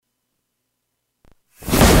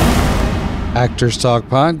Actors Talk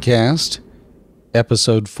Podcast,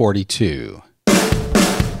 Episode 42.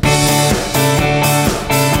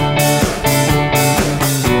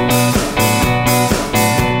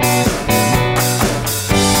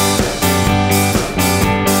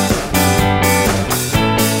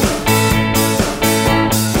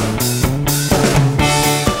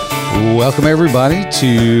 Welcome, everybody,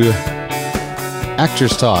 to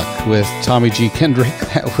Actors Talk with Tommy G. Kendrick.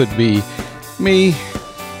 That would be me.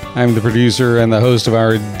 I'm the producer and the host of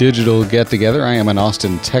our digital get-together. I am an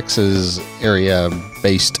Austin, Texas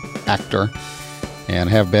area-based actor and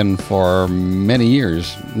have been for many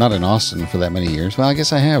years. Not in Austin for that many years. Well, I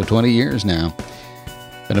guess I have 20 years now.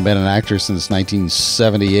 Been an actor since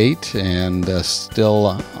 1978 and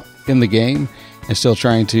still in the game and still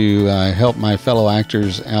trying to help my fellow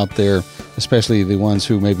actors out there, especially the ones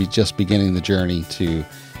who may be just beginning the journey, to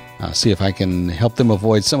see if I can help them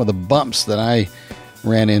avoid some of the bumps that I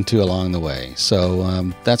ran into along the way.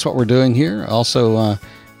 So that's what we're doing here. Also, I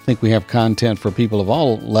think we have content for people of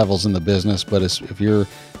all levels in the business, but if you're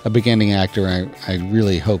a beginning actor, I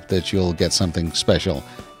really hope that you'll get something special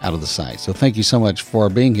out of the site. So thank you so much for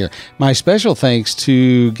being here. My special thanks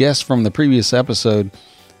to guests from the previous episode.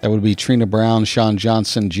 That would be Trina Brown, Sean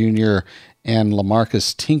Johnson Jr., and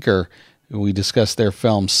Lamarcus Tinker. We discussed their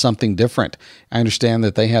film, Something Different. I understand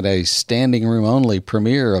that they had a standing room only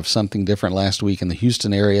premiere of Something Different last week in the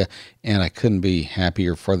Houston area, and I couldn't be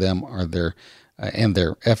happier for them or their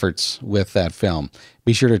efforts with that film.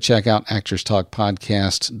 Be sure to check out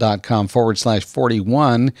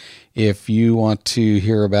actorstalkpodcast.com/41 if you want to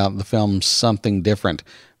hear about the film Something Different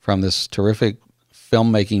from this terrific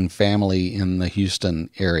filmmaking family in the Houston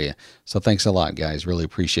area. So thanks a lot, guys. Really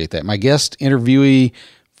appreciate that. My guest interviewee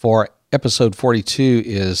for Episode 42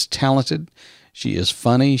 is talented. She is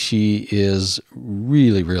funny. She is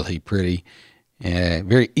really, really pretty.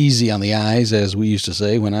 Very easy on the eyes, as we used to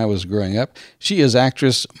say when I was growing up. She is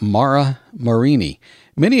actress Marini.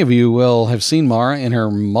 Many of you will have seen Mara in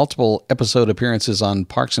her multiple episode appearances on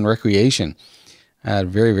Parks and Recreation, a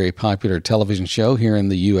very, very popular television show here in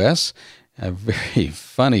the U.S., a very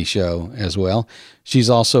funny show as well. She's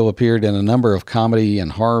also appeared in a number of comedy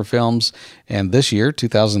and horror films, and this year,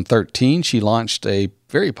 2013, she launched a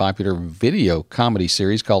very popular video comedy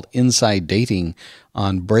series called Inside Dating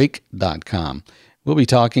on Break.com. We'll be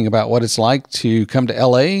talking about what it's like to come to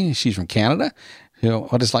L.A. She's from Canada.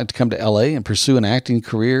 What it's like to come to L.A. and pursue an acting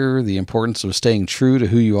career, the importance of staying true to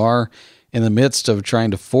who you are in the midst of trying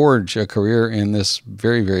to forge a career in this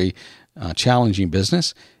very, very challenging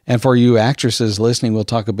business. And for you actresses listening, we'll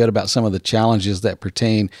talk a bit about some of the challenges that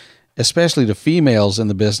pertain especially to females in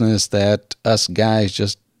the business that us guys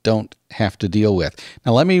just don't have to deal with.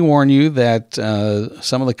 Now, let me warn you that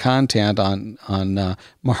some of the content on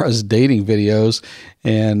Mara's dating videos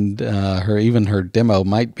and her demo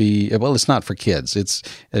might be, well, it's not for kids.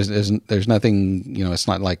 There's nothing, it's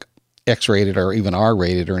not like X-rated or even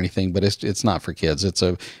R-rated or anything, but it's not for kids. It's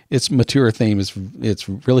mature theme. It's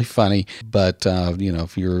really funny, but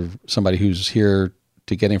if you're somebody who's here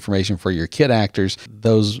to get information for your kid actors,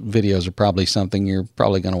 those videos are probably something you're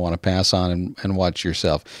probably going to want to pass on and watch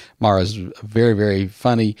yourself. Mara's very, very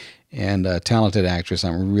funny and a talented actress.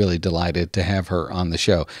 I'm really delighted to have her on the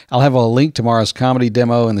show. I'll have a link to Mara's comedy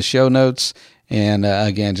demo in the show notes. And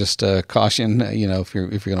again, just caution, if you're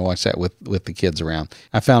going to watch that with the kids around.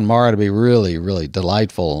 I found Mara to be really, really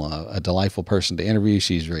delightful, a delightful person to interview.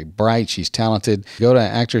 She's very bright. She's talented. Go to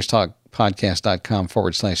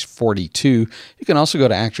actorstalkpodcast.com/42. You can also go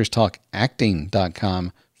to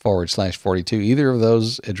actorstalkacting.com/42. Either of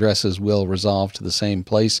those addresses will resolve to the same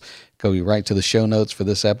place. Go right to the show notes for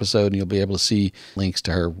this episode, and you'll be able to see links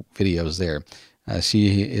to her videos there.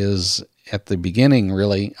 She is at the beginning,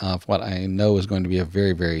 really, of what I know is going to be a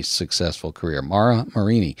very, very successful career.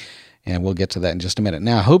 Marini, and we'll get to that in just a minute.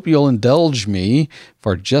 Now, I hope you'll indulge me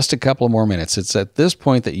for just a couple more minutes. It's at this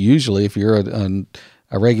point that usually, if you're a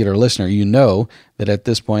regular listener, you know that at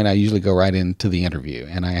this point I usually go right into the interview.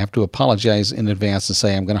 And I have to apologize in advance and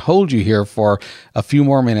say I'm going to hold you here for a few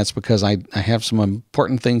more minutes because I have some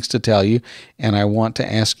important things to tell you, and I want to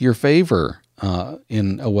ask your favor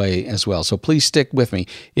in a way as well. So please stick with me.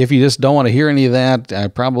 If you just don't want to hear any of that, I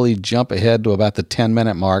probably jump ahead to about the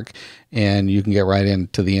 10-minute mark and you can get right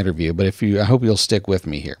into the interview. But I hope you'll stick with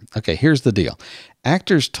me here. Okay, here's the deal.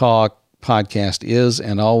 Actors Talk podcast is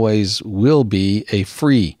and always will be a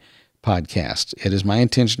free podcast. It is my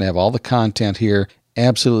intention to have all the content here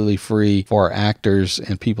absolutely free for actors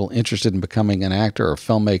and people interested in becoming an actor or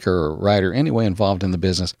filmmaker or writer, anyway involved in the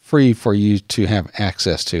business, free for you to have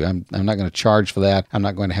access to. I'm not going to charge for that. I'm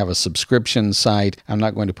not going to have a subscription site. I'm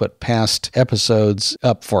not going to put past episodes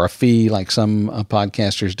up for a fee like some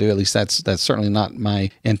podcasters do. At least that's certainly not my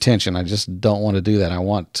intention. I just don't want to do that. I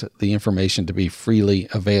want the information to be freely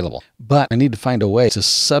available. But I need to find a way to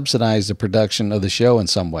subsidize the production of the show in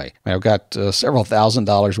some way. I've got several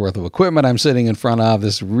 $1,000s worth of equipment I'm sitting in front of,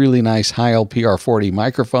 this really nice Heil PR40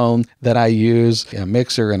 microphone that I use, a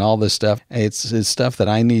mixer and all this stuff. It's stuff that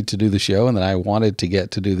I need to do the show and that I wanted to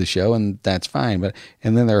get to do the show, and that's fine.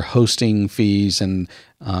 And then there are hosting fees and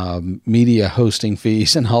media hosting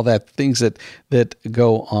fees and all that, things that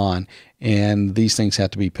go on. And these things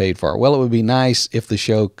have to be paid for. Well, it would be nice if the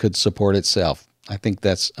show could support itself. I think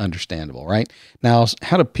that's understandable, right? Now,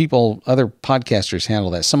 how do other podcasters handle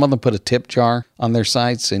that? Some of them put a tip jar on their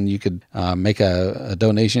sites, and you could make a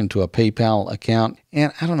donation to a PayPal account.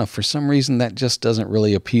 And I don't know, for some reason, that just doesn't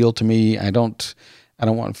really appeal to me. I don't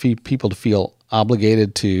want people to feel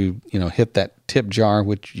obligated to, hit that tip jar,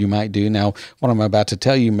 which you might do. Now, what I'm about to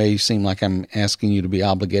tell you may seem like I'm asking you to be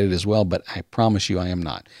obligated as well, but I promise you I am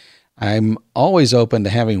not. I'm always open to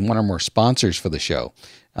having one or more sponsors for the show.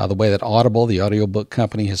 The way that Audible, the audiobook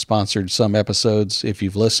company, has sponsored some episodes. If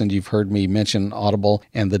you've listened, you've heard me mention Audible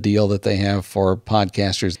and the deal that they have for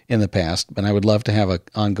podcasters in the past. But I would love to have an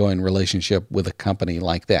ongoing relationship with a company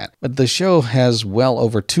like that. But the show has well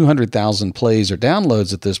over 200,000 plays or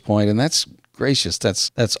downloads at this point, and that's gracious.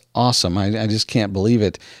 That's awesome. I just can't believe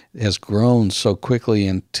it has grown so quickly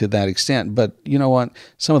and to that extent. But you know what?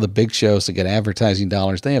 Some of the big shows that get advertising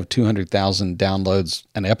dollars, they have 200,000 downloads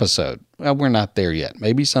an episode. Well, we're not there yet.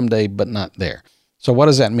 Maybe someday, but not there. So what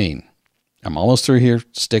does that mean? I'm almost through here.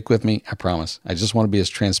 Stick with me. I promise. I just want to be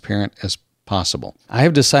as transparent as possible. I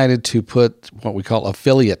have decided to put what we call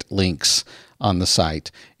affiliate links on the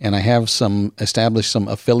site, and I have established some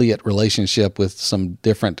affiliate relationship with some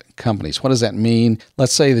different companies. What does that mean?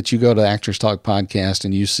 Let's say that you go to Actors Talk Podcast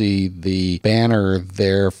and you see the banner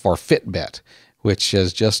there for Fitbit, which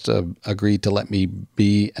has just agreed to let me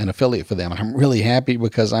be an affiliate for them. I'm really happy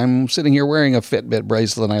because I'm sitting here wearing a Fitbit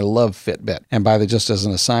bracelet and I love Fitbit. And just as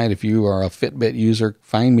an aside, if you are a Fitbit user,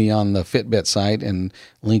 find me on the Fitbit site and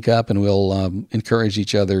link up, and we'll encourage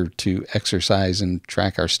each other to exercise and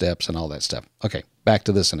track our steps and all that stuff. Okay, back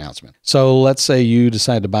to this announcement. So let's say you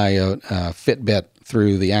decide to buy a Fitbit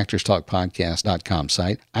through the actorstalkpodcast.com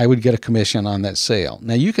site. I would get a commission on that sale.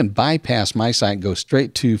 Now, you can bypass my site, go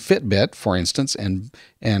straight to Fitbit, for instance,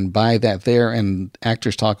 and buy that there, and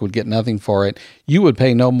Actors Talk would get nothing for it. You would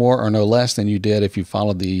pay no more or no less than you did if you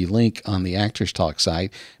followed the link on the Actors Talk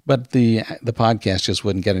site, but the podcast just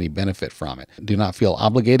wouldn't get any benefit from it. Do not feel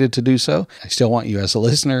obligated to do so. I still want you as a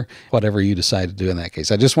listener, whatever you decide to do in that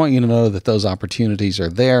case. I just want you to know that those opportunities are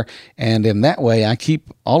there, and in that way, I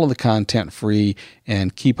keep all of the content free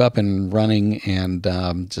and keep up and running, and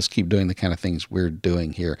just keep doing the kind of things we're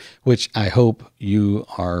doing here, which I hope you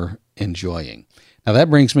are enjoying. Now,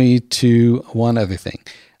 that brings me to one other thing.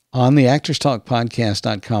 On the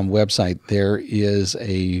actorstalkpodcast.com website, there is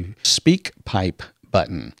a speak pipe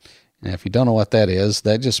button. And if you don't know what that is,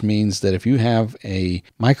 that just means that if you have a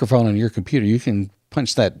microphone on your computer, you can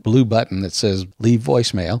punch that blue button that says leave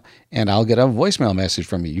voicemail, and I'll get a voicemail message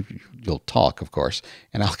from you. You'll talk, of course,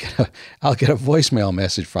 and I'll get a voicemail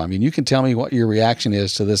message from you. And you can tell me what your reaction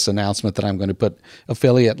is to this announcement that I'm going to put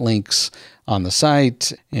affiliate links on the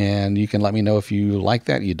site, and you can let me know if you like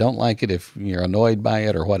that, you don't like it, if you're annoyed by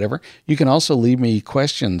it or whatever. You can also leave me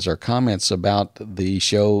questions or comments about the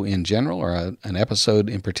show in general or an episode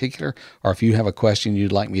in particular, or if you have a question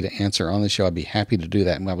you'd like me to answer on the show, I'd be happy to do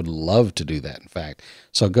that, and I would love to do that, in fact.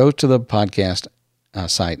 So go to the podcast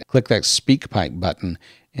site, click that speak pipe button,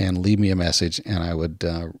 and leave me a message, and I would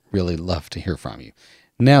really love to hear from you.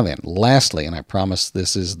 Now then, lastly, and I promise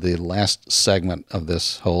this is the last segment of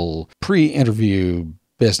this whole pre-interview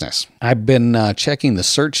business, I've been checking the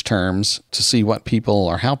search terms to see what people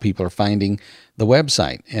or how people are finding the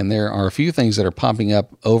website. And there are a few things that are popping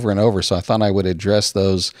up over and over, so I thought I would address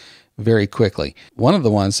those very quickly. One of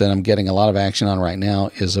the ones that I'm getting a lot of action on right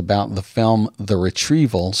now is about the film The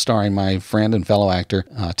Retrieval, starring my friend and fellow actor,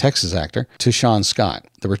 Texas actor, Sean Scott.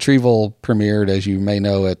 The Retrieval premiered, as you may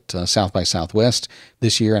know, at South by Southwest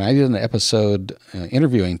this year, and I did an episode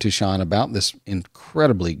interviewing Tushawn about this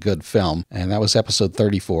incredibly good film, and that was episode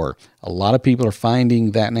 34. A lot of people are finding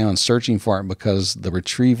that now and searching for it because The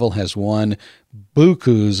Retrieval has won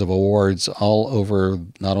bukus of awards all over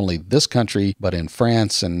not only this country, but in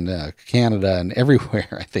France and Canada and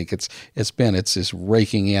everywhere. I think it's just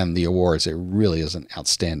raking in the awards. It really is an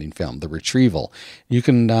outstanding film, The Retrieval. You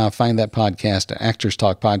can find that podcast at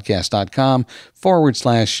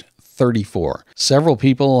actorstalkpodcast.com/34. Several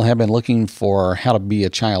people have been looking for how to be a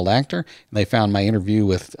child actor, and they found my interview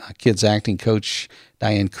with kids acting coach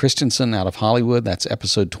Diane Christensen out of Hollywood. That's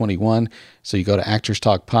episode 21. So you go to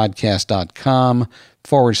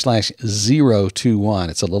actorstalkpodcast.com/021.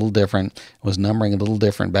 It's a little different. It was numbering a little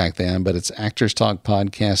different back then, but it's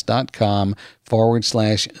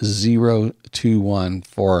actorstalkpodcast.com/021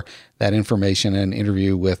 for that information and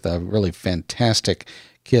interview with a really fantastic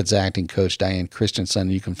kids acting coach, Diane Christensen.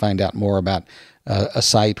 You can find out more about a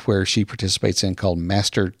site where she participates in called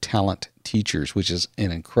Master Talent Teachers, which is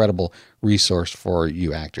an incredible resource for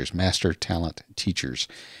you actors, Master Talent Teachers.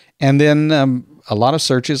 And then a lot of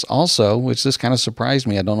searches also, which this kind of surprised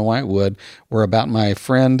me, I don't know why it would, were about my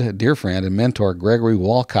friend, dear friend and mentor, Gregory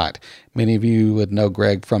Walcott. Many of you would know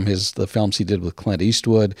Greg from the films he did with Clint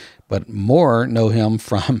Eastwood, but more know him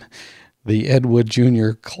from the Ed Wood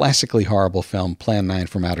Jr. classically horrible film, Plan 9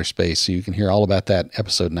 from Outer Space. So you can hear all about that,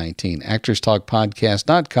 episode 19.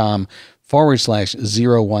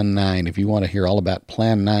 actorstalkpodcast.com/019 if you want to hear all about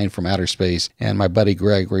Plan 9 from Outer Space and my buddy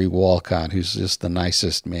Gregory Walcott, who's just the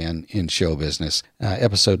nicest man in show business,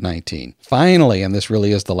 episode 19. Finally, and this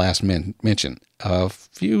really is the last mention, a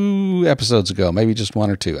few episodes ago, maybe just one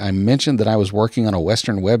or two, I mentioned that I was working on a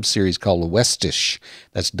Western web series called Westish.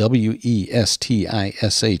 That's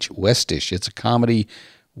Westish, Westish. It's a comedy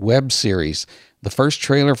web series. The first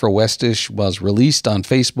trailer for Westish was released on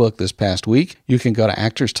Facebook this past week. You can go to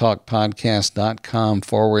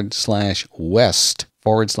actorstalkpodcast.com/west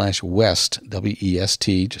 /West,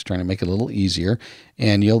 W-E-S-T, just trying to make it a little easier.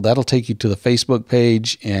 And that'll take you to the Facebook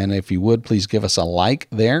page. And if you would, please give us a like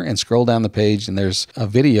there and scroll down the page. And there's a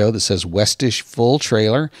video that says Westish Full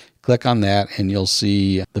Trailer. Click on that and you'll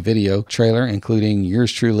see the video trailer, including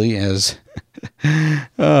yours truly as,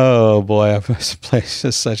 oh boy, I've played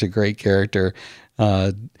just such a great character.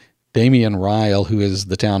 Damian Ryle, who is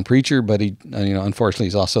the town preacher, but he, unfortunately,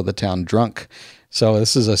 he's also the town drunk. So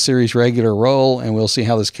this is a series regular role, and we'll see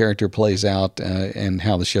how this character plays out and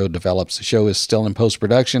how the show develops. The show is still in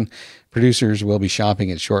post-production. Producers will be shopping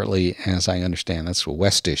it shortly, as I understand. That's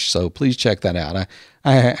Westish, so please check that out.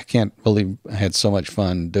 I can't believe I had so much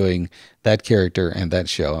fun doing that character and that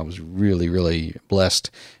show. I was really, really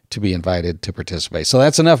blessed to be invited to participate. So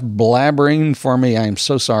that's enough blabbering for me. I'm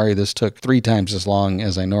so sorry this took 3 times as long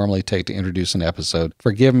as I normally take to introduce an episode.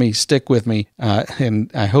 Forgive me, stick with me,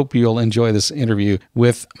 and I hope you'll enjoy this interview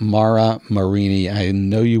with Mara Marini. I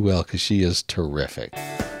know you will, because she is terrific.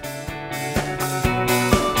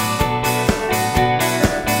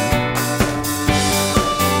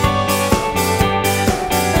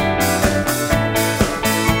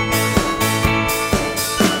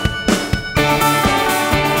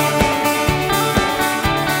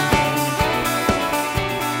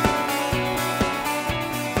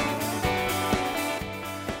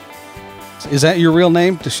 Is that your real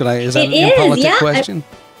name? Is that an impolitic question?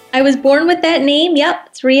 I was born with that name. Yep,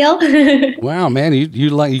 it's real. Wow, man,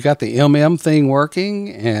 you got the MM thing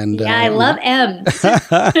working, and yeah, I love M's.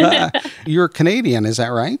 You're Canadian, is that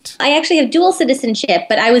right? I actually have dual citizenship,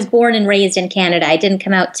 but I was born and raised in Canada. I didn't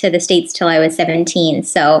come out to the States till I was 17.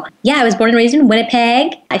 So yeah, I was born and raised in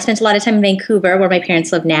Winnipeg. I spent a lot of time in Vancouver, where my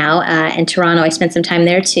parents live now, and Toronto. I spent some time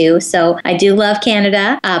there too. So I do love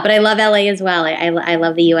Canada, but I love LA as well. I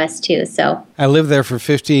love the US too. So I lived there for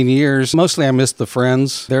 15 years. Mostly I miss the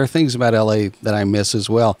friends. There are things about LA that I miss as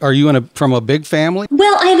well. Are you from a big family?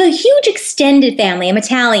 Well, I have a huge extended family. I'm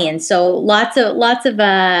Italian, so lots of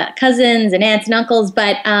cousins and aunts and uncles,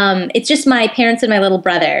 but it's just my parents and my little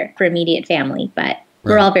brother for immediate family, but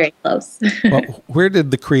we're all very close. Well, where did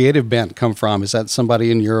the creative bent come from? Is that somebody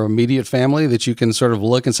in your immediate family that you can sort of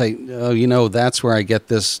look and say, oh, that's where I get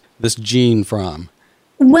this gene from?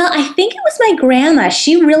 Well, I think it was my grandma.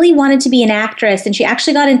 She really wanted to be an actress, and she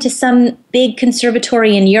actually got into some big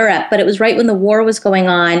conservatory in Europe, but it was right when the war was going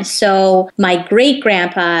on. So my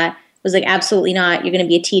great-grandpa was like, absolutely not, you're going to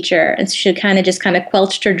be a teacher. And so she kind of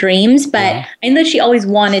quelched her dreams, but I know she always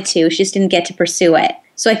wanted to. She just didn't get to pursue it.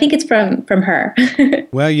 So I think it's from her.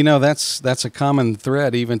 Well, that's a common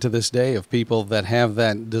thread even to this day of people that have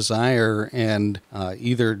that desire and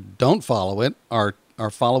either don't follow it or or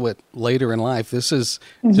follow it later in life. This is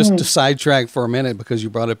just to sidetrack for a minute because you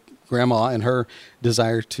brought up Grandma and her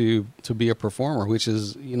desire to be a performer, which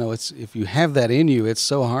is, it's, if you have that in you, it's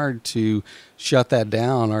so hard to shut that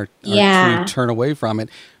down or to turn away from it.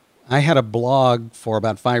 I had a blog for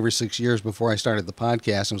about 5 or 6 years before I started the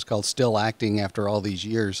podcast. It was called Still Acting After All These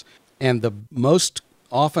Years. And the most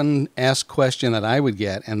often asked question that I would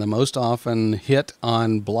get and the most often hit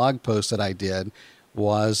on blog posts that I did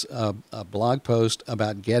was a blog post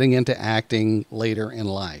about getting into acting later in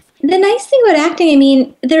life. The nice thing about acting, I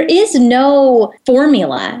mean, there is no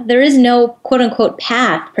formula. There is no quote unquote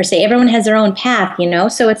path per se. Everyone has their own path,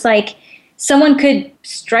 So it's like someone could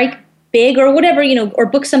strike big or whatever, or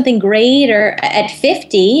book something great or at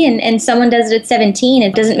 50 and someone does it at 17.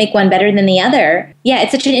 It doesn't make one better than the other. Yeah,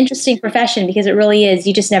 it's such an interesting profession because it really is.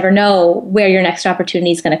 You just never know where your next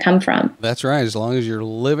opportunity is going to come from. That's right. As long as you're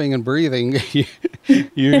living and breathing,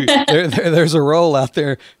 there's a role out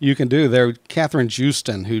there you can do. There, Catherine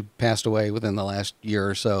Houston, who passed away within the last year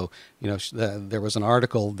or so, there was an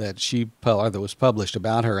article that that was published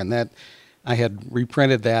about her, and that I had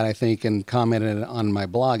reprinted that, I think, and commented on my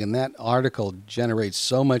blog. And that article generates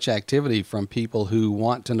so much activity from people who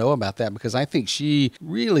want to know about that, because I think she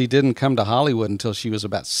really didn't come to Hollywood until she was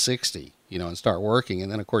about 60, and start working. And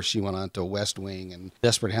then, of course, she went on to West Wing and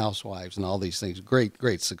Desperate Housewives and all these things. Great,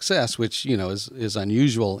 great success, which, is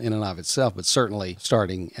unusual in and of itself, but certainly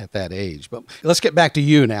starting at that age. But let's get back to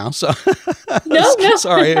you now. So, No.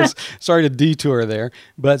 sorry to detour there.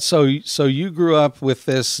 But so you grew up with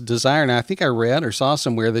this desire. Now, I think I read or saw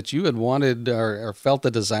somewhere that you had wanted or felt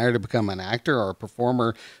the desire to become an actor or a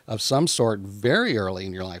performer of some sort very early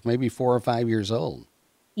in your life, maybe 4 or 5 years old.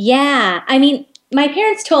 Yeah. I mean, my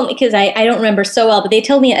parents told me, because I don't remember so well, but they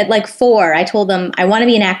told me at like 4, I told them, I want to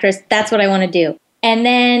be an actress. That's what I want to do. And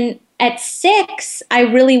then at 6, I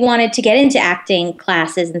really wanted to get into acting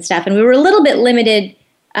classes and stuff. And we were a little bit limited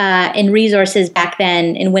in resources back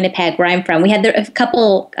then in Winnipeg, where I'm from. We had a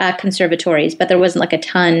couple conservatories, but there wasn't like a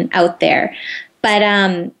ton out there. But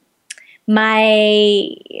I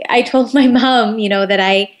told my mom, that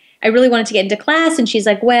I really wanted to get into class. And she's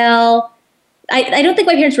like, well, I don't think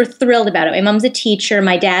my parents were thrilled about it. My mom's a teacher.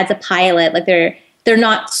 My dad's a pilot. Like they're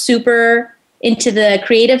not super into the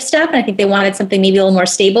creative stuff. And I think they wanted something maybe a little more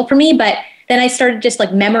stable for me. But then I started just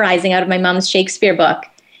like memorizing out of my mom's Shakespeare book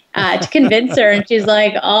to convince her. And she's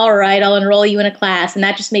like, all right, I'll enroll you in a class. And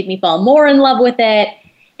that just made me fall more in love with it.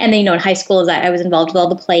 And then, in high school, I was involved with all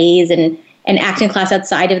the plays and acting class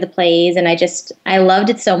outside of the plays. And I loved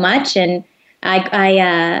it so much. And I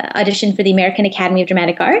auditioned for the American Academy of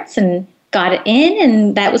Dramatic Arts and got it in,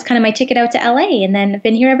 and that was kind of my ticket out to LA, and then I've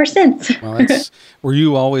been here ever since. Well, were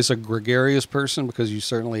you always a gregarious person? Because you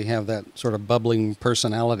certainly have that sort of bubbling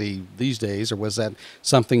personality these days, or was that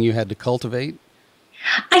something you had to cultivate?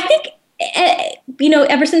 I think,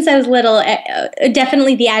 ever since I was little,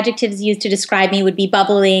 definitely the adjectives used to describe me would be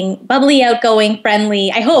bubbly, outgoing, friendly,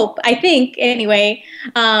 I think, anyway.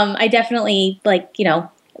 I definitely,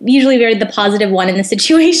 usually very the positive one in the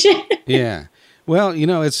situation. Yeah. Well,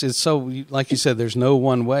 it's so, like you said, there's no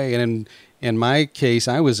one way. And in my case,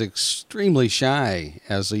 I was extremely shy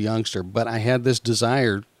as a youngster, but I had this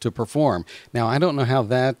desire to perform. Now, I don't know how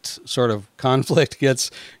that sort of conflict gets,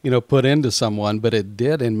 put into someone, but it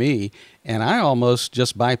did in me. And I almost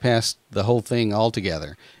just bypassed the whole thing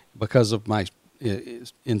altogether because of my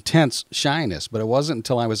intense shyness. But it wasn't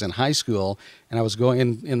until I was in high school and I was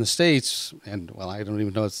going in the States, and, well, I don't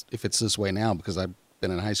even know if it's this way now because I've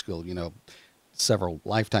been in high school, several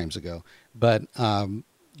lifetimes ago, but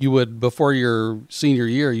you would, before your senior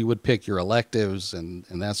year, you would pick your electives and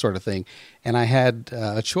that sort of thing. And I had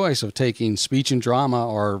a choice of taking speech and drama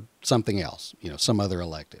or something else, some other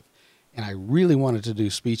elective. And I really wanted to do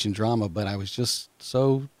speech and drama, but I was just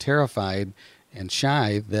so terrified and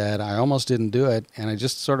shy that I almost didn't do it. And I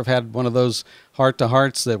just sort of had one of those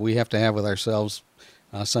heart-to-hearts that we have to have with ourselves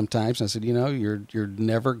sometimes. And I said, you're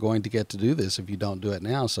never going to get to do this if you don't do it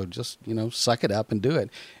now. So just, suck it up and do it.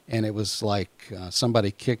 And it was like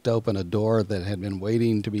somebody kicked open a door that had been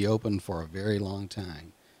waiting to be opened for a very long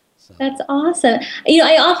time. So. That's awesome.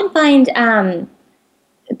 I often find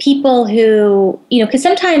people who, because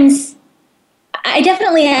sometimes I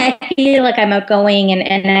feel like I'm outgoing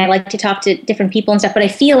and I like to talk to different people and stuff, but I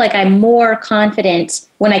feel like I'm more confident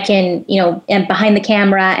when I can, am behind the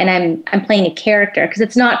camera and I'm playing a character because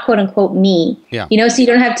it's not quote unquote me, yeah. So you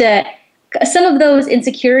don't have to, some of those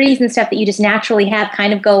insecurities and stuff that you just naturally have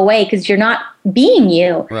kind of go away because you're not being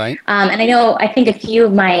you. Right. And I think a few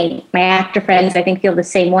of my actor friends, I think feel the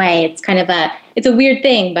same way. It's kind of it's a weird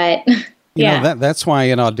thing, but You know, that's why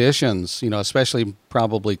in auditions, especially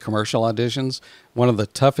probably commercial auditions, one of the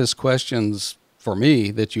toughest questions for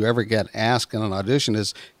me that you ever get asked in an audition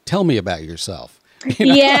is, tell me about yourself.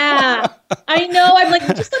 Yeah, I know. I'm like,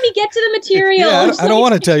 just let me get to the material. Yeah, I don't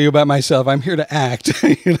want to tell you about myself. I'm here to act.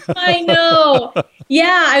 I know.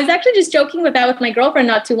 Yeah, I was actually just joking with that with my girlfriend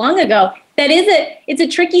not too long ago. It's a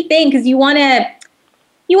tricky thing because you want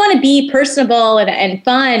to be personable and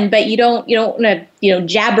fun, but you don't want to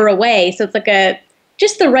jabber away. So it's like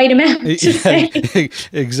just the right amount to say.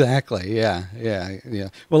 Exactly. Yeah.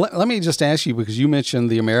 Well, let me just ask you, because you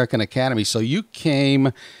mentioned the American Academy. So you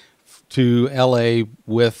came to LA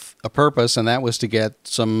with a purpose, and that was to get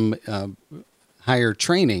some higher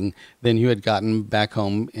training than you had gotten back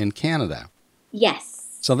home in Canada. Yes.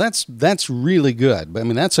 So that's really good. But I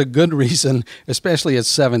mean, that's a good reason, especially at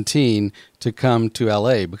 17, to come to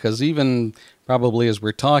LA, because even probably as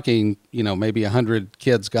we're talking, maybe 100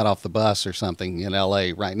 kids got off the bus or something in LA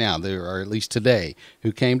right now, or at least today,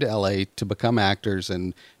 who came to LA to become actors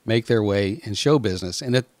and make their way in show business.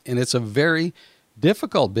 And it's a very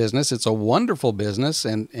difficult business. It's a wonderful business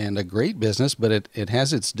and a great business, but it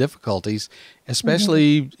has its difficulties,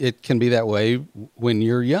 especially it can be that way when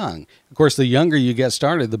you're young. Of course, the younger you get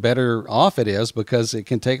started, the better off it is, because it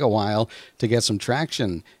can take a while to get some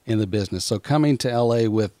traction in the business. So coming to LA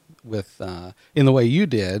with in the way you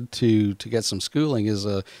did to get some schooling is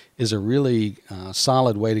a really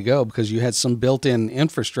solid way to go, because you had some built-in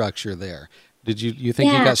infrastructure there. Did you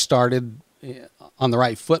think you got started on the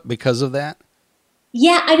right foot because of that?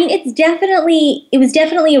 Yeah, I mean, it was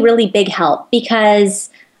definitely a really big help because,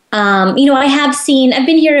 I've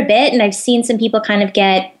been here a bit and I've seen some people kind of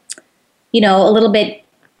get, a little bit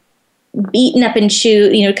beaten up and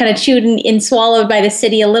chewed and swallowed by the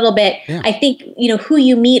city a little bit. Yeah. I think, who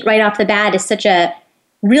you meet right off the bat is so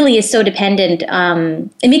dependent.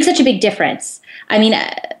 It makes such a big difference. I mean,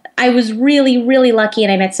 I was really, really lucky,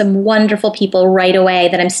 and I met some wonderful people right away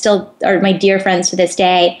that are my dear friends to this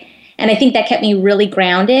day. And I think that kept me really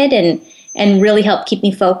grounded and really helped keep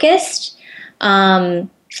me focused. I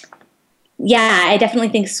definitely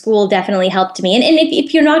think school definitely helped me. And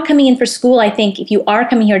if you're not coming in for school, I think if you are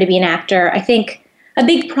coming here to be an actor, I think a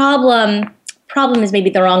big problem is maybe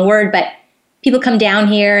the wrong word, but people come down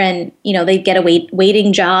here and, they get a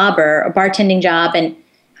waiting job or a bartending job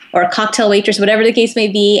or a cocktail waitress, whatever the case may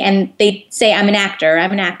be, and they say, I'm an actor,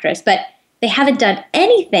 I'm an actress, but they haven't done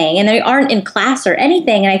anything and they aren't in class or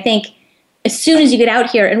anything. And I think as soon as you get out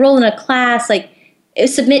here, enroll in a class,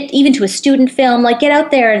 submit even to a student film, get out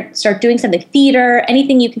there and start doing something, theater,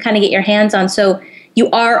 anything you can kind of get your hands on. So you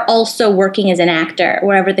are also working as an actor,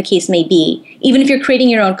 wherever the case may be, even if you're creating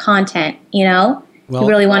your own content, Well, you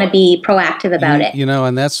really want to be proactive about it.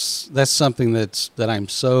 And that's something that I'm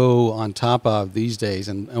so on top of these days.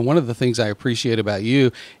 And one of the things I appreciate about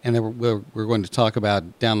you, and that we're going to talk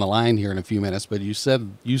about down the line here in a few minutes, but you said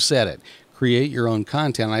it, create your own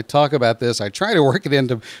content. And I talk about this. I try to work it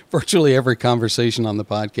into virtually every conversation on the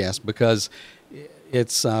podcast, because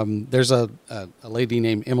it's there's a lady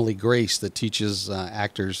named Emily Grace that teaches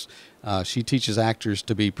actors. She teaches actors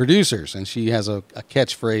to be producers, and she has a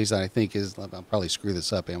catchphrase that I think is, I'll probably screw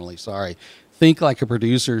this up, Emily, sorry. Think like a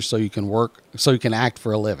producer so you can act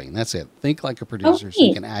for a living. That's it. Think like a producer so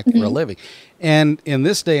you can act for a living. And in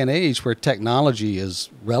this day and age where technology is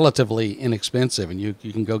relatively inexpensive and you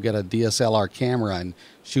can go get a DSLR camera and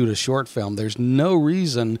shoot a short film, there's no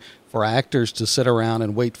reason for actors to sit around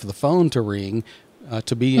and wait for the phone to ring.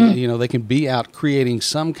 They can be out creating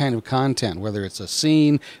some kind of content, whether it's a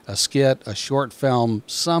scene, a skit, a short film,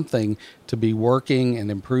 something to be working and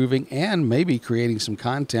improving, and maybe creating some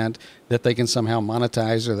content that they can somehow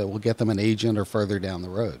monetize or that will get them an agent or further down the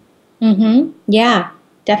road. Mm-hmm. Yeah,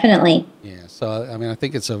 definitely. Yeah. So, I mean, I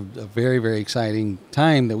think it's a very, very exciting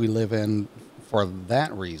time that we live in for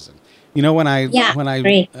that reason. I'm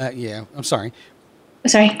sorry.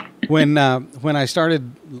 Sorry. When I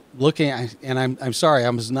started looking, and I'm sorry, I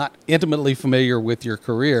was not intimately familiar with your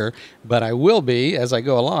career, but I will be as I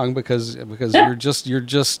go along because you're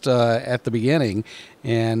just at the beginning,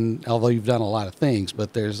 and although you've done a lot of things,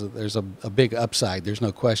 but there's a big upside. There's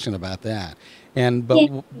no question about that.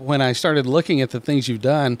 When I started looking at the things you've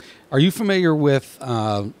done, are you familiar with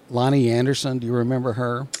Lonnie Anderson? Do you remember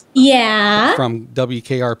her? Yeah. From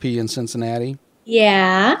WKRP in Cincinnati.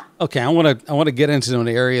 Yeah. Okay, I want to get into an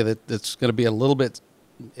area that's going to be a little bit.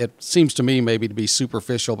 It seems to me maybe to be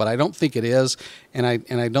superficial, but I don't think it is, and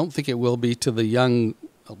I don't think it will be to the young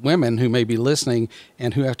women who may be listening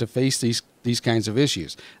and who have to face these kinds of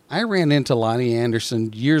issues. I ran into Lonnie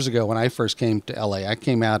Anderson years ago when I first came to LA. I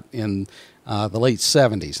came out in the late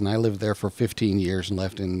 70s, and I lived there for 15 years and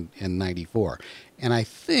left in 94. And I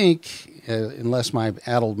think, unless my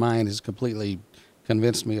addled mind has completely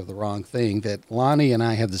convinced me of the wrong thing, that Lonnie and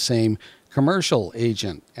I had the same commercial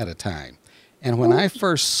agent at a time. And when I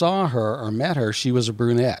first saw her or met her, she was a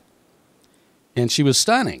brunette. And she was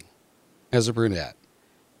stunning as a brunette.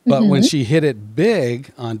 But when she hit it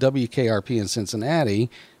big on WKRP in Cincinnati,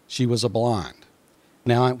 she was a blonde.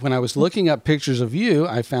 Now, when I was looking up pictures of you,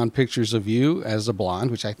 I found pictures of you as a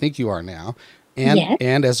blonde, which I think you are now,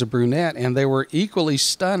 and as a brunette, and they were equally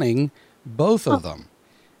stunning, both of them.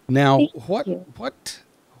 Now,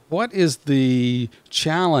 what is the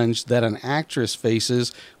challenge that an actress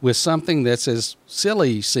faces with something that's as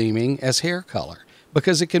silly seeming as hair color?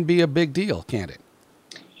 Because it can be a big deal, can't it?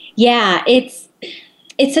 Yeah, it's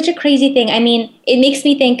such a crazy thing. I mean, it makes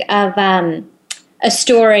me think of a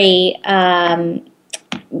story.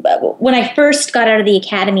 When I first got out of the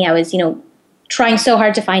academy, I was, trying so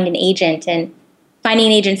hard to find an agent, and finding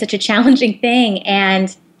an agent is such a challenging thing.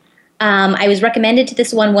 And I was recommended to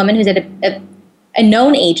this one woman who's at a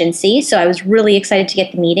known agency, so I was really excited to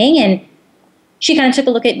get the meeting. And she kind of took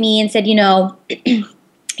a look at me and said,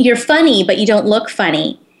 you're funny, but you don't look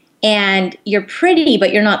funny. And you're pretty,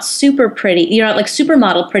 but you're not super pretty. You're not like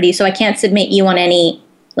supermodel pretty, so I can't submit you on any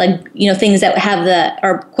things that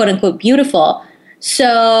are quote unquote beautiful.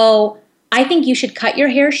 So I think you should cut your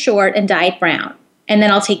hair short and dye it brown, and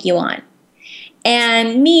then I'll take you on.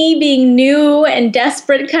 And me being new and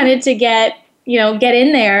desperate kind of to get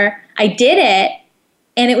in there, I did it.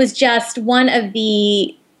 And it was just one of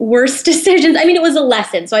the worst decisions. I mean, it was a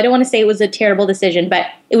lesson, so I don't want to say it was a terrible decision, but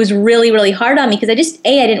it was really, really hard on me because I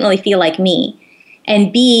didn't really feel like me.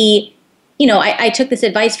 And B, I took this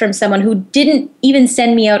advice from someone who didn't even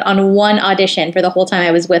send me out on one audition for the whole time I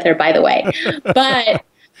was with her, by the way. But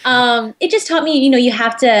it just taught me, you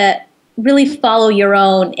have to really follow your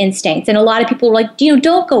own instincts. And a lot of people were like,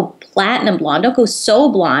 don't go platinum blonde. Don't go so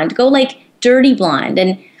blonde. Go like dirty blonde.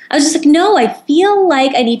 And I was just like, no, I feel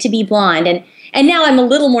like I need to be blonde. And now I'm a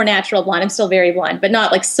little more natural blonde. I'm still very blonde, but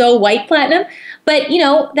not like so white platinum. But,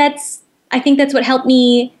 I think that's what helped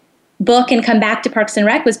me book and come back to Parks and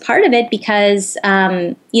Rec was part of it because,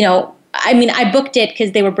 I booked it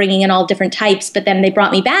because they were bringing in all different types, but then they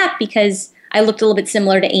brought me back because I looked a little bit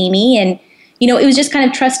similar to Amy. And, it was just kind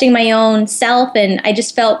of trusting my own self. And I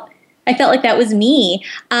felt like that was me.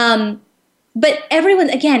 But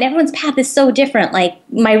everyone's path is so different. Like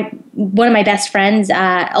one of my best friends,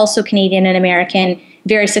 also Canadian and American,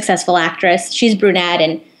 very successful actress. She's brunette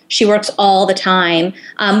and she works all the time.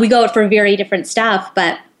 We go out for very different stuff,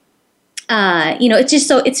 but it's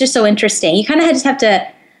just so interesting. You kind of just have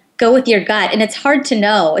to go with your gut, and it's hard to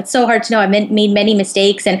know. It's so hard to know. I've made many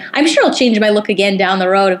mistakes, and I'm sure I'll change my look again down the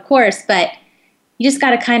road, of course. But you just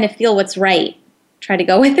got to kind of feel what's right. Try to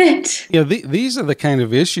go with it. These are the kind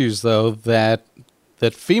of issues, though, that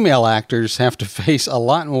female actors have to face a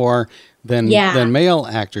lot more than male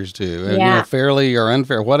actors do. Fairly or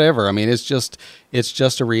unfair, whatever. I mean, it's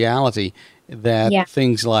just a reality that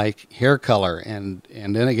things like hair color and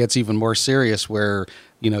then it gets even more serious where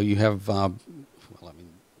you have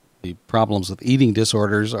the problems with eating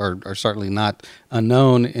disorders are certainly not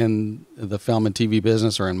unknown in the film and TV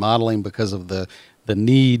business or in modeling because of the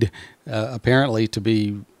need apparently to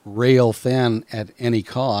be rail thin at any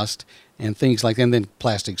cost and things like that, and then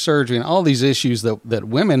plastic surgery and all these issues that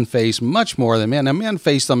women face much more than men. And men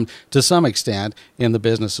face them to some extent in the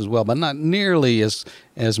business as well, but not nearly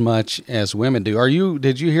as much as women do.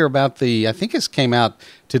 Did you hear about I think it came out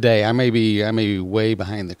today. I may be way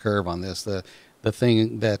behind the curve on this. The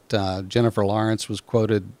thing that Jennifer Lawrence was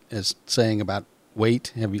quoted as saying about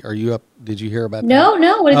weight. Are you up? Did you hear about that?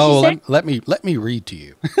 No. What did she say? Let me read to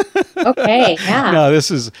you. Okay. Yeah. No, this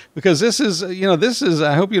is.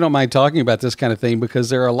 I hope you don't mind talking about this kind of thing because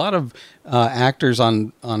there are a lot of actors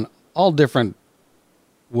on all different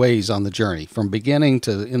ways on the journey, from beginning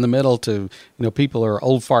to in the middle to people who are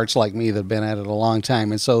old farts like me that have been at it a long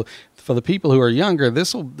time. And so for the people who are younger,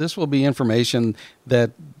 this will be information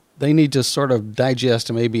that they need to sort of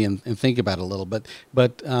digest maybe and think about it a little bit.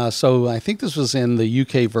 But so I think this was in the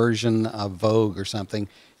UK version of Vogue or something.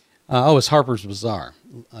 It's Harper's Bazaar.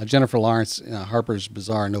 Jennifer Lawrence, Harper's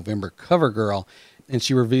Bazaar November cover girl. And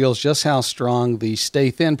she reveals just how strong the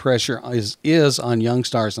stay thin pressure is on young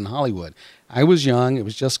stars in Hollywood. I was young. It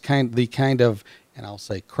was just the kind of, and I'll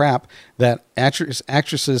say crap, that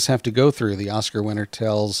actresses have to go through. The Oscar winner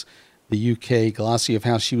tells the UK Glossy of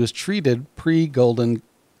how she was treated pre-Golden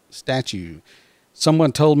Statue.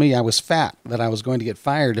 Someone told me I was fat, that I was going to get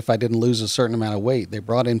fired if I didn't lose a certain amount of weight. They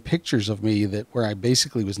brought in pictures of me where I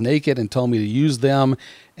basically was naked and told me to use them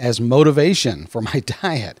as motivation for my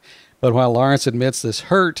diet. But while Lawrence admits this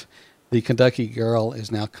hurt, the Kentucky girl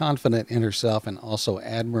is now confident in herself and also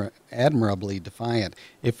admirably defiant.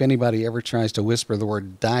 If anybody ever tries to whisper the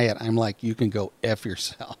word diet, I'm like, you can go F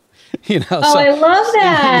yourself. Oh, I love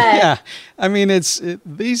that. Yeah, I mean,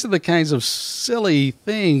 these are the kinds of silly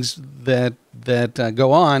things that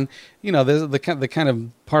go on. The kind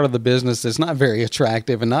of part of the business that's not very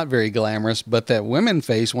attractive and not very glamorous, but that women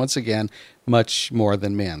face once again much more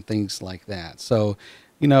than men. Things like that. So,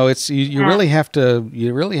 it's you really have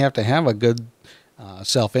to have a good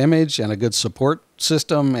self-image and a good support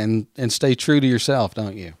system and stay true to yourself,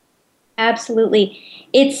 don't you? Absolutely.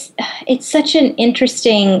 It's such an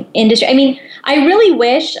interesting industry. I mean, I really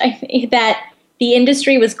wish that the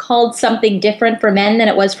industry was called something different for men than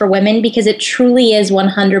it was for women, because it truly is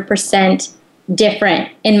 100%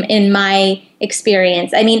 different in my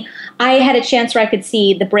experience. I mean, I had a chance where I could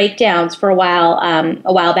see the breakdowns for a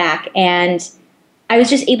while back, and I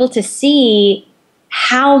was just able to see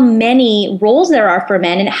how many roles there are for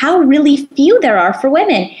men and how really few there are for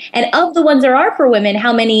women. And of the ones there are for women,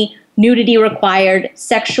 how many nudity required,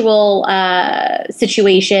 sexual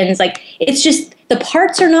situations. Like, it's just, the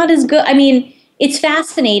parts are not as good. I mean, it's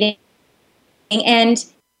fascinating. And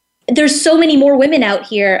there's so many more women out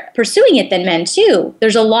here pursuing it than men too.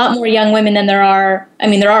 There's a lot more young women than there are. I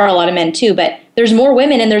mean, there are a lot of men too, but there's more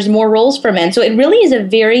women and there's more roles for men. So it really is a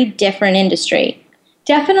very different industry.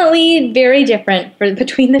 Definitely very different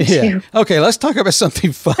between the two. Okay, let's talk about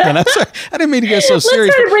something fun. I'm sorry, I didn't mean to get so serious.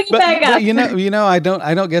 Let's try to bring it back up. But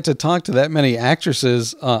I don't get to talk to that many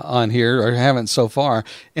actresses on here, or haven't so far.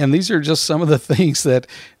 And these are just some of the things that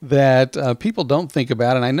people don't think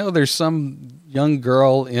about. And I know there's some young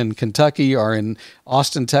girl in Kentucky or in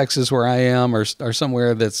Austin, Texas, where I am, or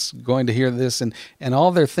somewhere that's going to hear this, and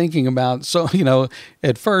all they're thinking about,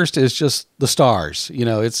 at first is just the stars. I'm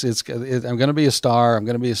going to be a star. I'm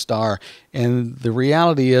going to be a star. And the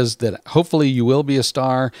reality is that hopefully you will be a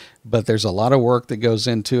star, but there's a lot of work that goes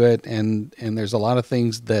into it, and there's a lot of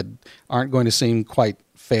things that aren't going to seem quite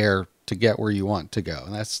fair to get where you want to go.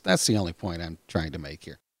 And that's the only point I'm trying to make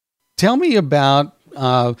here. Tell me about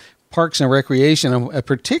Parks and Recreation, and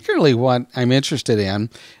particularly what I'm interested in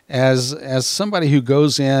as somebody who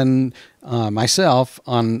goes in myself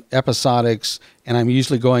on episodics, and I'm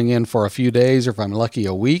usually going in for a few days, or if I'm lucky,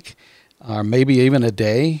 a week, or maybe even a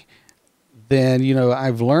day. Then,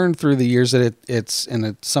 I've learned through the years that it's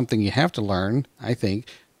something you have to learn, I think,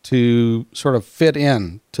 to sort of fit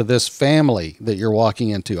in to this family that you're walking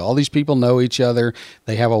into. All these people know each other.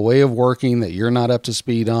 They have a way of working that you're not up to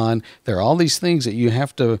speed on. There are all these things that you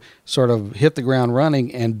have to sort of hit the ground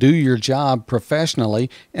running and do your job professionally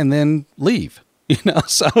and then leave.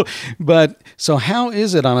 So how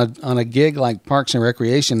is it on a gig like Parks and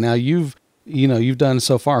Recreation? Now you've done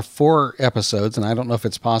so far 4 episodes, and I don't know if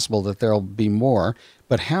it's possible that there'll be more,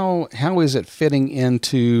 but how is it fitting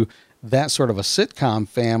into that sort of a sitcom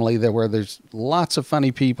family where there's lots of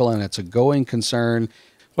funny people and it's a going concern?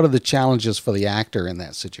 What are the challenges for the actor in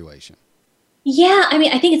that situation? Yeah, I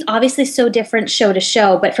mean, I think it's obviously so different show to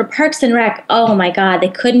show, but for Parks and Rec, oh my God, they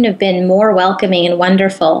couldn't have been more welcoming and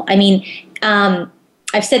wonderful. I mean, I've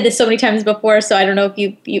said this so many times before, so I don't know if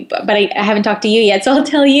you but I haven't talked to you yet, so I'll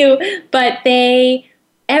tell you. But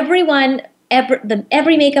every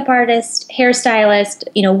makeup artist, hairstylist,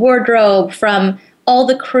 wardrobe, from all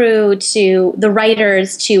the crew to the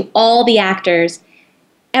writers to all the actors,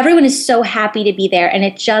 everyone is so happy to be there, and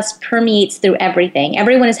it just permeates through everything.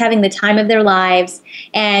 Everyone is having the time of their lives,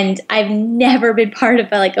 and I've never been part of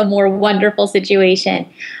a more wonderful situation.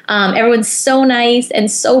 Everyone's so nice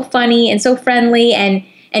and so funny and so friendly and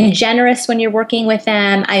generous when you're working with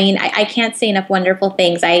them. I mean, I can't say enough wonderful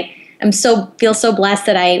things. Feel so blessed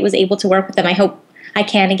that I was able to work with them. I hope I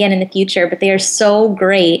can again in the future, but they are so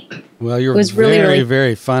great. Well, you're very,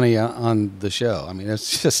 very funny on the show. I mean,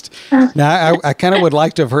 it's just, now I kind of would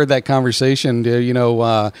like to have heard that conversation,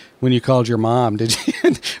 when you called your mom. Did you,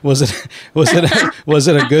 was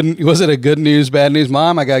it a good news, bad news?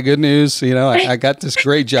 Mom, I got good news. I got this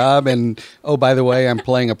great job, and oh, by the way, I'm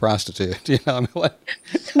playing a prostitute.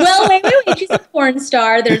 Well, wait, she's a porn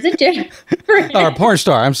star. There's a difference. Oh, a porn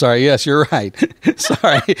star. I'm sorry. Yes, you're right.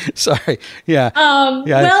 Sorry. Yeah.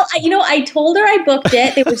 Yeah. Well, I told her I booked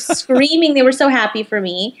it. They were screaming. They were so happy for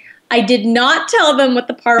me. I did not tell them what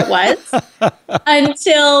the part was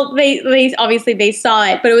until they obviously saw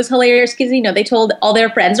it. But it was hilarious because, they told all their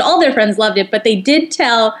friends. All their friends loved it. But they did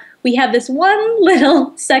tell, we have this one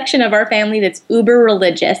little section of our family that's uber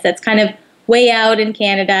religious. That's kind of way out in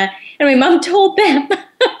Canada. And my mom told them.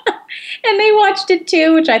 And they watched it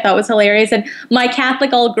too, which I thought was hilarious. And my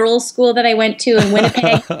Catholic all-girls school that I went to in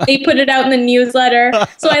Winnipeg, they put it out in the newsletter.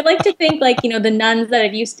 So I like to think, like, the nuns that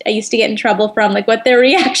I used to get in trouble from, like what their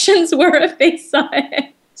reactions were if they saw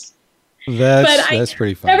it. That's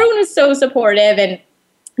pretty funny. Everyone was so supportive, and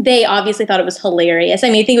they obviously thought it was hilarious. I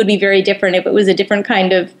mean, I think it would be very different if it was a different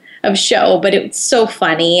kind of show, but it was so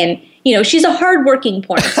funny. And she's a hardworking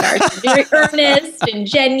porn star. She's very earnest and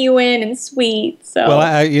genuine and sweet. So, well,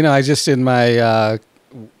 I just in my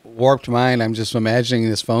warped mind, I'm just imagining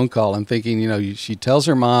this phone call and thinking, she tells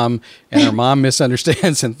her mom, and her mom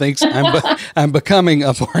misunderstands and thinks I'm becoming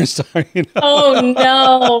a porn star. Oh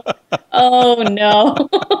no! Oh no!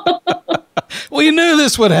 We knew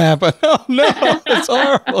this would happen. Oh no! It's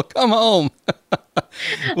horrible. Come home.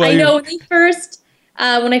 Well, I know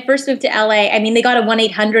when I first moved to LA, I mean, they got a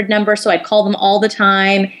 1-800 number, so I'd call them all the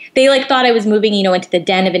time. They thought I was moving, into the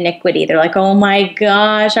den of iniquity. They're like, "Oh my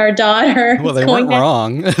gosh, our daughter." Well, they weren't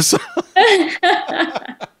wrong.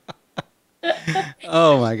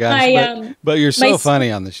 Oh my gosh! But you're so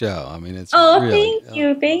funny on the show. I mean, it's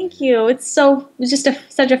thank you. It's just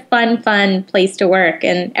such a fun place to work,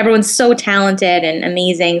 and everyone's so talented and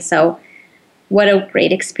amazing. So. What a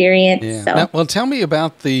great experience. Yeah. So. Now, well, tell me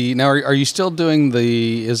about are you still doing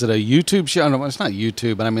is it a YouTube show? No, it's not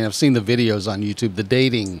YouTube, but I mean, I've seen the videos on YouTube, the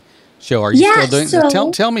dating show. Are you still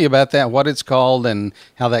doing tell me about that, what it's called and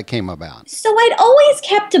how that came about. So I'd always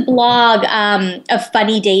kept a blog of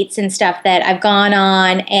funny dates and stuff that I've gone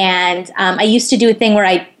on. And I used to do a thing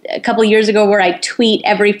a couple years ago where I tweet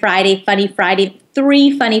every Friday,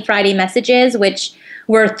 3 Funny Friday messages, which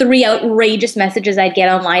were 3 outrageous messages I'd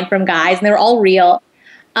get online from guys, and they were all real.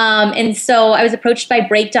 And so I was approached by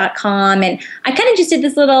Break.com, and I kind of just did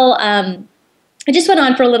this little, I just went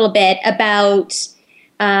on for a little bit about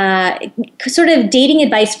sort of dating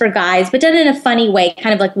advice for guys, but done in a funny way,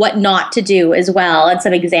 kind of like what not to do as well, and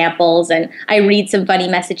some examples. And I read some funny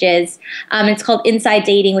messages. It's called Inside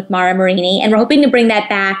Dating with Marini, and we're hoping to bring that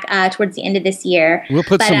back towards the end of this year. We'll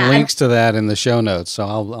put some links to that in the show notes, so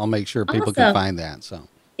I'll make sure people can find that. So.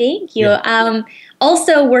 Thank you. Yeah.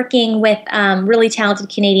 Also working with really talented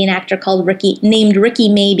Canadian actor named Ricky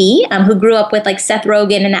Maybe, who grew up with like Seth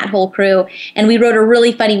Rogen and that whole crew. And we wrote a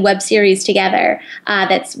really funny web series together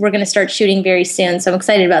we're going to start shooting very soon. So I'm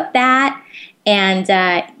excited about that. And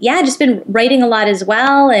just been writing a lot as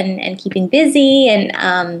well and keeping busy.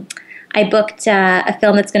 And I booked a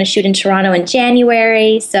film that's going to shoot in Toronto in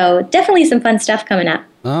January. So definitely some fun stuff coming up.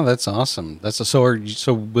 Oh, that's awesome.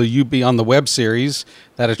 So will you be on the web series?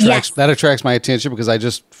 That attracts my attention because I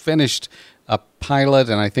just finished a pilot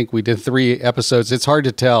and I think we did 3 episodes. It's hard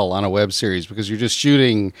to tell on a web series because you're just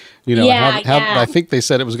shooting, I think they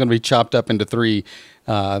said it was going to be chopped up into 3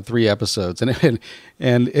 episodes. And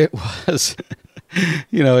it was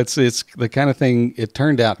it's the kind of thing, it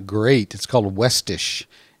turned out great. It's called Westish,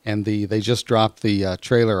 and they just dropped the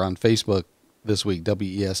trailer on Facebook this week,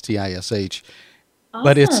 Westish. Awesome.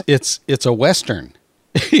 But it's a Western,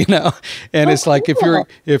 and it's like cool.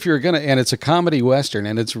 if you're gonna, and it's a comedy Western,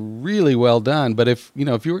 and it's really well done. But if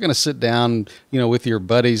you were gonna sit down, with your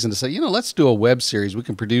buddies and to say, let's do a web series, we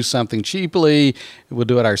can produce something cheaply. We'll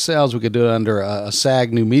do it ourselves. We could do it under a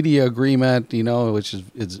SAG new media agreement, which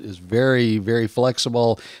is very, very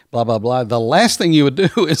flexible. Blah blah blah. The last thing you would do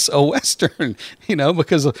is a Western,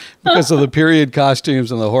 because of the period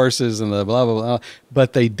costumes and the horses and the blah blah blah.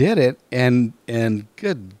 But they did it, and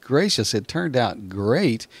good gracious, it turned out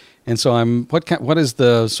great. And so what is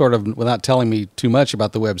the sort of, without telling me too much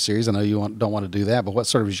about the web series, I know you don't want to do that, but what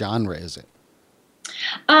sort of genre is it?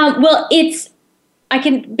 Well, the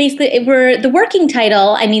working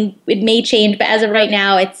title, I mean, it may change, but as of right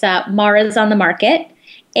now, it's Mara's on the Market.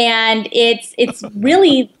 And it's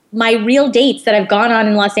really my real dates that I've gone on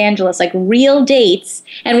in Los Angeles, like real dates.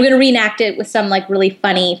 And we're going to reenact it with some like really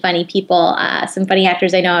funny people, some funny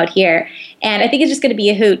actors I know out here. And I think it's just going to be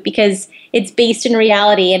a hoot because it's based in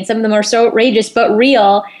reality and some of them are so outrageous but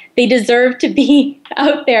real. They deserve to be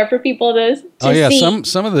out there for people to see.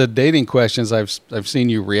 Some of the dating questions I've seen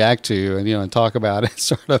you react to and talk about it,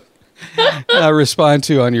 sort of respond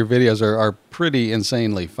to on your videos are pretty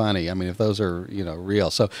insanely funny. I mean, if those are real,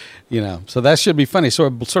 so so that should be funny. So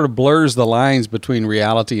it sort of blurs the lines between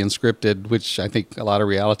reality and scripted, which I think a lot of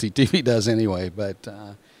reality TV does anyway. But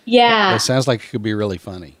it sounds like it could be really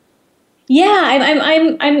funny.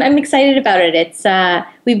 Yeah, I'm excited about it. It's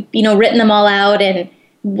we've written them all out and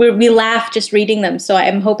we laugh just reading them. So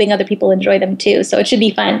I'm hoping other people enjoy them too. So it should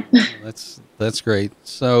be fun. That's great.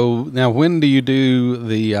 So now, when do you do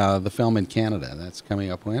the film in Canada? That's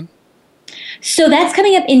coming up when? So that's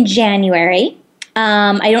coming up in January.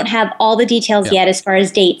 I don't have all the details Yeah. yet as far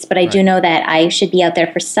as dates, but I do Right. know that I should be out there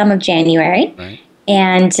for some of January. Right.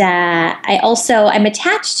 And I'm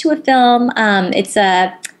attached to a film. It's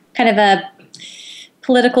a kind of a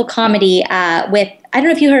political comedy with, I don't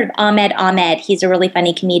know if you heard of Ahmed. He's a really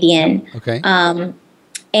funny comedian. Okay.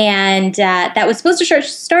 And that was supposed to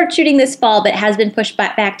start shooting this fall, but has been pushed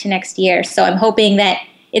back to next year. So I'm hoping that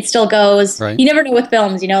it still goes. Right. You never know with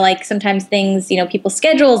films, like sometimes things, people's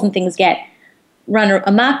schedules and things get run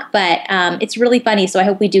amok, but it's really funny. So I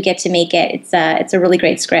hope we do get to make it. It's a really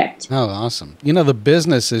great script. Oh, awesome. The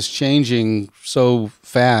business is changing so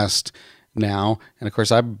fast now. And of course,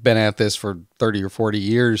 I've been at this for 30 or 40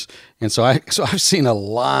 years. And so I've seen a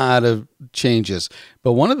lot of changes.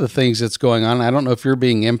 But one of the things that's going on, I don't know if you're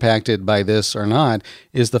being impacted by this or not,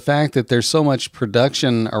 is the fact that there's so much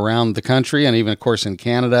production around the country and even, of course, in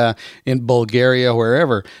Canada, in Bulgaria,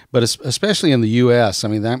 wherever, but especially in the U.S. I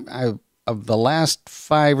mean, of the last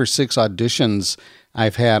 5 or 6 auditions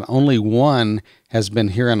I've had, only one has been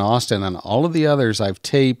here in Austin, and all of the others I've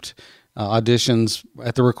taped auditions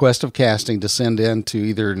at the request of casting to send in to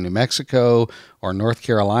either New Mexico or North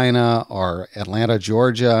Carolina or Atlanta,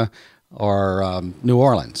 Georgia, or New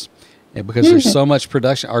Orleans. Because there's so much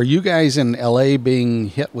production. Are you guys in LA being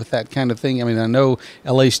hit with that kind of thing? I mean, I know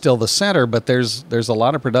LA's still the center, but there's a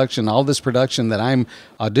lot of production. All this production that I'm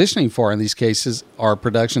auditioning for in these cases are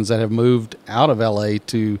productions that have moved out of LA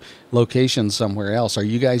to locations somewhere else. Are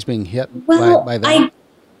you guys being hit by that?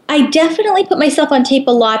 I definitely put myself on tape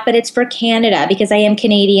a lot, but it's for Canada because I am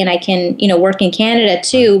Canadian. I can, work in Canada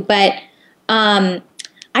too. Right. But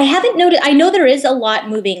I haven't noticed. I know there is a lot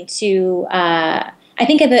moving to. I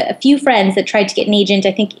think I have a few friends that tried to get an agent.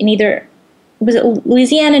 I think was it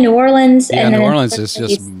Louisiana, New Orleans? Yeah, and New Orleans is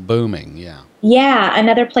just booming. Yeah. Yeah,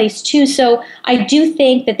 another place too. So I do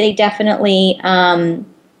think that they definitely.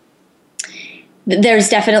 There's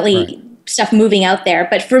definitely. Right. Stuff moving out there,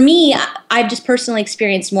 but for me, I've just personally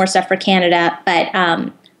experienced more stuff for Canada. But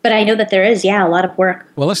I know that there is, a lot of work.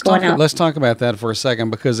 Well, let's talk about that for a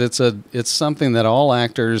second because it's something that all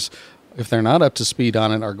actors, if they're not up to speed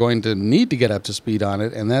on it, are going to need to get up to speed on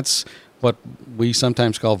it, and that's what we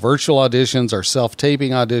sometimes call virtual auditions or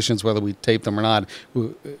self-taping auditions, whether we tape them or not.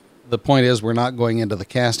 The point is, we're not going into the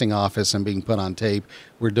casting office and being put on tape.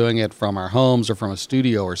 We're doing it from our homes or from a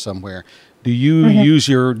studio or somewhere. Do you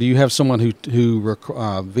do you have someone who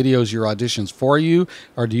videos your auditions for you,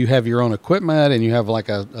 or do you have your own equipment and you have like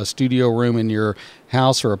a studio room in your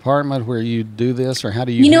house or apartment where you do this, or how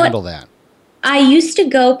do you handle that? I used to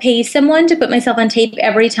go pay someone to put myself on tape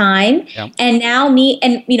every time, and now me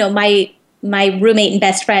and my roommate and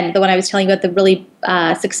best friend, the one I was telling you about, the really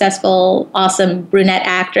successful, awesome brunette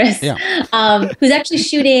actress, who's actually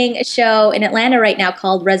shooting a show in Atlanta right now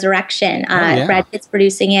called Resurrection. Brad Pitt's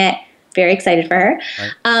producing it. Very excited for her.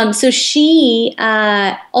 Right. So she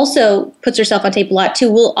also puts herself on tape a lot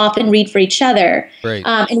too. We'll often read for each other. Right.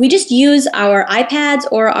 And we just use our iPads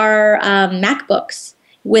or our MacBooks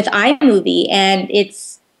with iMovie. And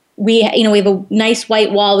we have a nice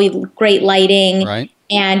white wall. We have great lighting. Right.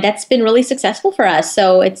 And that's been really successful for us.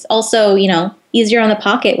 So it's also, easier on the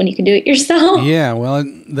pocket when you can do it yourself. Yeah, well,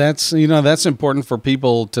 that's important for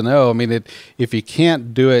people to know. I mean, if you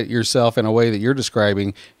can't do it yourself in a way that you're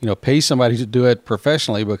describing, pay somebody to do it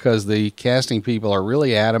professionally because the casting people are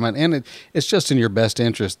really adamant, and it's just in your best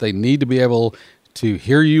interest. They need to be able to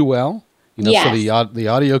hear you well, so the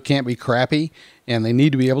audio can't be crappy, and they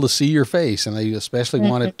need to be able to see your face, and they especially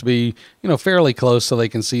want it to be, fairly close so they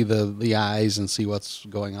can see the eyes and see what's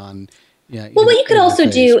going on. Yeah. Well, what you could also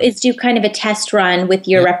do is do kind of a test run with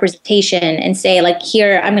your representation and say, like,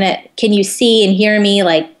 here, can you see and hear me?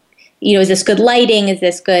 Like, is this good lighting? Is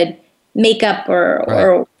this good makeup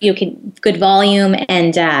or good volume?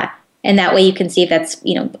 And that way you can see if that's,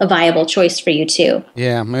 a viable choice for you too.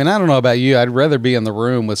 Yeah. I mean, I don't know about you. I'd rather be in the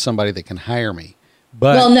room with somebody that can hire me.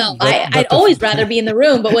 I'd always rather be in the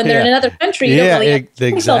room, but when they're in another country, you don't really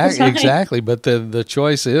exactly. But the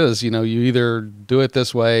choice is, you either do it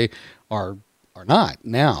this way or not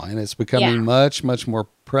now, and it's becoming much, much more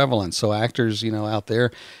prevalent. So actors, out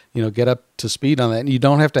there, get up to speed on that. And you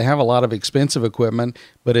don't have to have a lot of expensive equipment,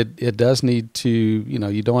 but it does need to,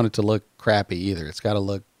 you don't want it to look crappy either. It's got to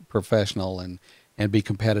look professional and be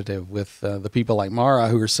competitive with the people like Mara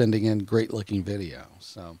who are sending in great looking video.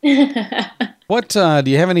 So what, do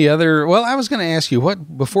you have any other, well, I was going to ask you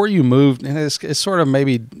before you moved, and it's sort of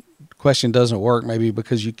maybe question doesn't work maybe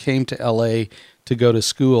because you came to LA to go to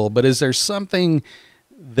school, but is there something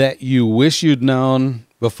that you wish you'd known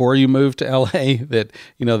before you moved to LA that,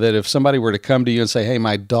 that if somebody were to come to you and say, hey,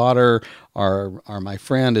 my daughter or my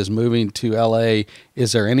friend is moving to LA,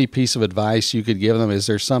 is there any piece of advice you could give them? Is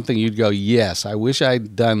there something you'd go, yes, I wish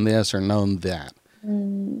I'd done this or known that?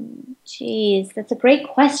 Geez, that's a great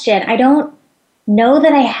question. I don't know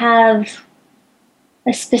that I have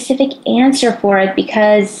a specific answer for it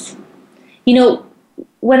because,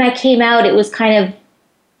 when I came out, it was kind of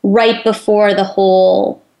right before the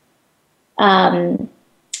whole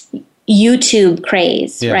YouTube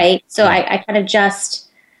craze, right? So I kind of just,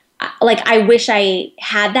 I wish I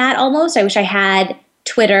had that almost. I wish I had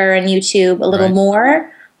Twitter and YouTube a little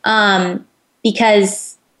more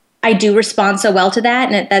because I do respond so well to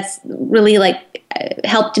that. And that's really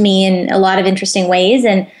helped me in a lot of interesting ways.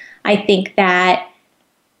 And I think that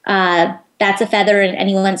that's a feather in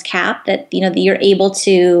anyone's cap that, that you're able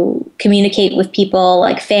to communicate with people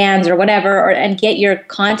like fans or whatever, and get your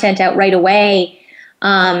content out right away.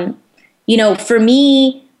 For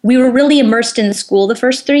me, we were really immersed in the school the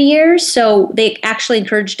first 3 years. So they actually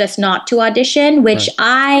encouraged us not to audition, which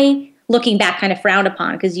I, looking back, kind of frowned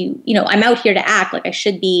upon because I'm out here to act like I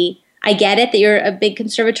should be. I get it that you're a big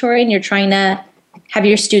conservatory and you're trying to have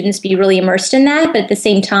your students be really immersed in that. But at the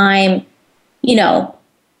same time,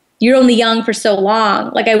 you're only young for so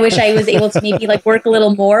long. I wish I was able to maybe work a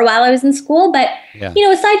little more while I was in school. But,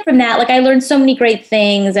 aside from that, I learned so many great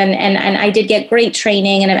things and I did get great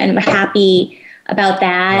training and I'm happy about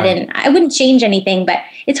that. Right. And I wouldn't change anything, but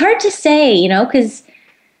it's hard to say, because,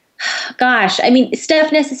 gosh,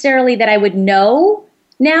 stuff necessarily that I would know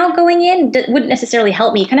now going in wouldn't necessarily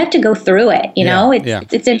help me. You kind of have to go through it,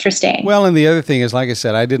 It's interesting. Well, and the other thing is, like I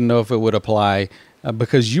said, I didn't know if it would apply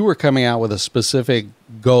because you were coming out with a specific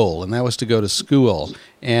goal, and that was to go to school.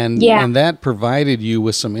 And that provided you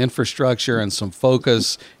with some infrastructure and some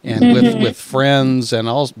focus and with friends and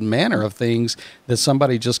all manner of things that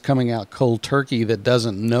somebody just coming out cold turkey that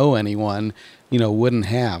doesn't know anyone, wouldn't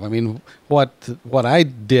have. What I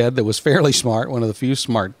did that was fairly smart, one of the few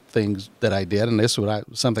smart things that I did, and this is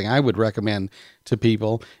something I would recommend to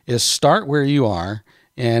people, is start where you are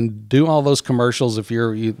and do all those commercials if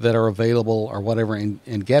that are available or whatever,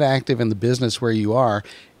 and get active in the business where you are,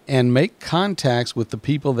 and make contacts with the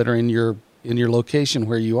people that are in your location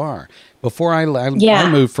where you are. Before I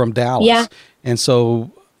moved from Dallas, and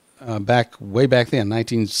so way back then,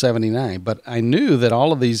 1979. But I knew that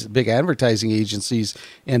all of these big advertising agencies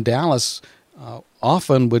in Dallas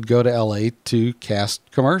often would go to LA to cast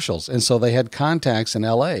commercials, and so they had contacts in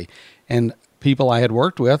LA, and people I had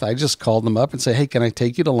worked with, I just called them up and say, hey, can I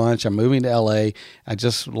take you to lunch? I'm moving to LA. I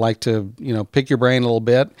just like to, pick your brain a little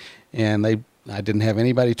bit. And I didn't have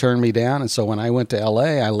anybody turn me down. And so when I went to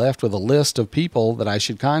LA, I left with a list of people that I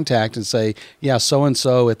should contact and say, yeah,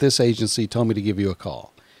 so-and-so at this agency told me to give you a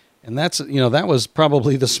call. And that's, that was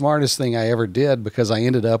probably the smartest thing I ever did because I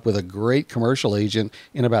ended up with a great commercial agent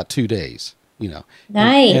in about 2 days.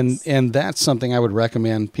 Nice. And that's something I would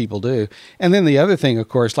recommend people do. And then the other thing, of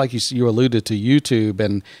course, like you alluded to YouTube,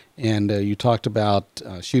 and you talked about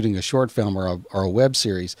shooting a short film or a web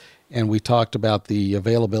series, and we talked about the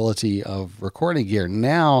availability of recording gear.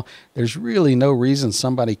 Now, there's really no reason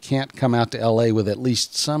somebody can't come out to LA with at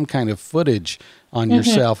least some kind of footage on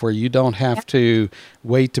yourself where you don't have to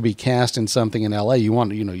wait to be cast in something in LA.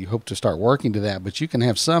 You hope to start working to that, but you can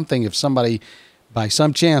have something if somebody by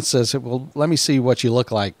some chance says, well, let me see what you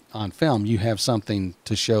look like on film, you have something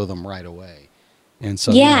to show them right away. And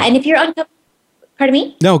so, and if you're pardon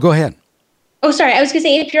me? No, go ahead. Oh, sorry. I was going to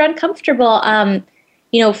say, if you're uncomfortable,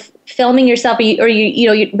 filming yourself or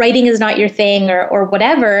writing is not your thing or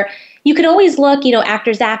whatever, you can always look,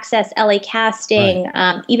 Actors Access, LA Casting,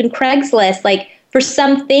 even Craigslist, for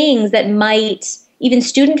some things that might, even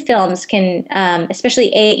student films can,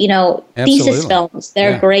 especially thesis films.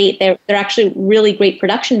 They're great. They're actually really great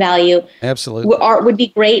production value. Absolutely, would be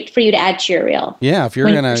great for you to add to your reel. Yeah, if you're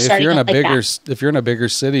in a bigger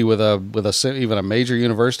city with even a major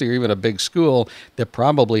university or even a big school that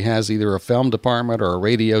probably has either a film department or a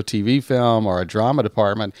radio TV film or a drama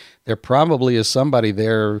department, there probably is somebody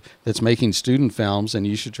there that's making student films, and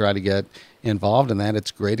you should try to get involved in that. It's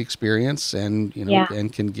great experience, and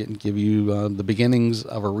and can give you the beginnings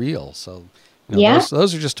of a reel. So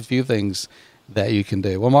those are just a few things that you can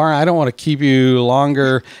do. Well, Mara, I don't want to keep you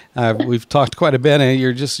longer. We've talked quite a bit, and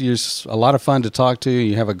you're a lot of fun to talk to.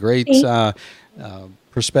 You have a great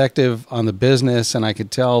perspective on the business, and I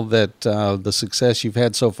could tell that the success you've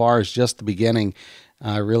had so far is just the beginning.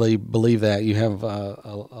 I really believe that you have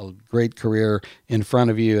a great career in front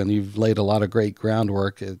of you, and you've laid a lot of great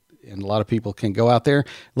groundwork. And a lot of people can go out there,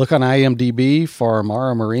 look on IMDb for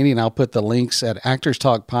Mara Marini, and I'll put the links at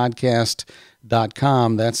actorstalkpodcast.com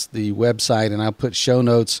actorstalkpodcast.com. That's the website, and I'll put show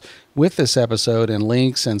notes with this episode and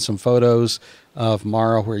links and some photos of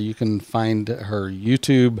Mara where you can find her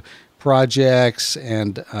YouTube projects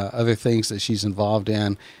and other things that she's involved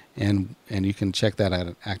in. And you can check that out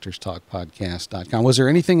at actorstalkpodcast.com. Was there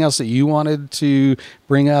anything else that you wanted to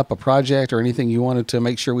bring up, a project or anything you wanted to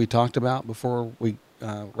make sure we talked about before we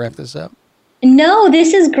wrap this up? No,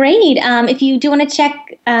 this is great. If you do want to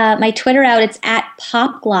check my Twitter out, it's at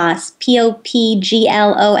Popgloss,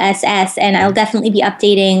 Popgloss, and I'll definitely be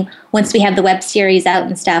updating once we have the web series out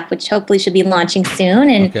and stuff, which hopefully should be launching soon.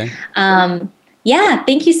 And okay. Yeah,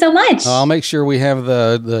 thank you so much. I'll make sure we have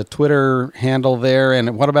the Twitter handle there.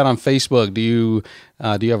 And what about on Facebook? Do you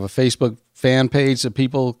have a Facebook fan page that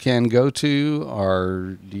people can go to,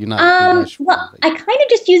 or do you not? Well, I kind of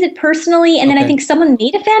just use it personally, and then I think someone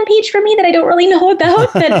made a fan page for me that I don't really know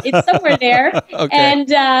about, but it's somewhere there. Okay. And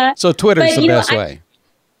so Twitter's the best way.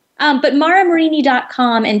 But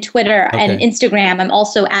MaraMarini.com and Twitter and Instagram. I'm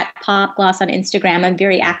also at Popgloss on Instagram. I'm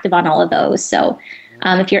very active on all of those. So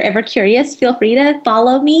if you're ever curious, feel free to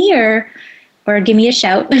follow me or give me a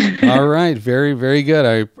shout. All right. Very, very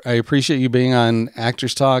good. I appreciate you being on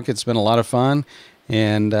Actors Talk. It's been a lot of fun,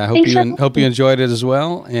 and I hope you enjoyed it as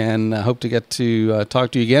well, and I hope to get to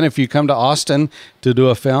talk to you again. If you come to Austin to do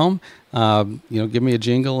a film, give me a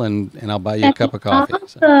jingle, and I'll buy you a cup of coffee. Awesome.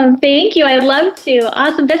 So. Thank you. I'd love to.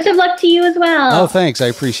 Awesome. Best of luck to you as well. Oh, thanks. I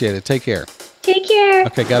appreciate it. Take care. Take care.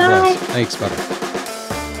 Okay. God bless. Thanks. Bye-bye.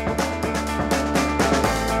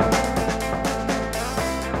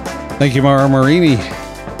 Thank you, Mara Marini.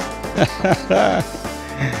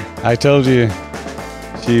 I told you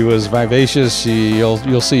she was vivacious.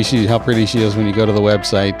 You'll see how pretty she is when you go to the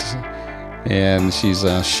website, and she's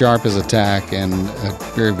sharp as a tack and a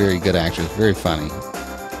very, very good actress. Very funny.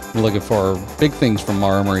 I'm looking for big things from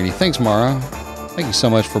Mara Marini. Thanks, Mara. Thank you so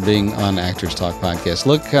much for being on Actors Talk Podcast.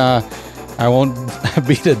 Look, I won't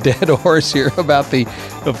beat a dead horse here about the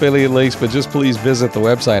affiliate links, but just please visit the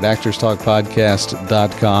website,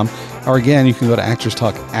 actorstalkpodcast.com. Or again, you can go to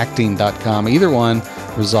actorstalkacting.com. Either one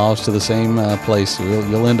resolves to the same place.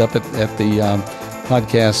 You'll end up at the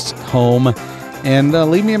podcast home. And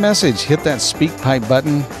leave me a message. Hit that speak pipe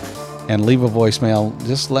button and leave a voicemail.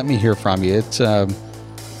 Just let me hear from you.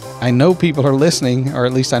 I know people are listening, or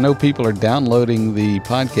at least I know people are downloading the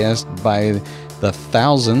podcast by the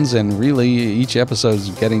thousands, and really each episode is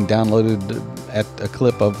getting downloaded at a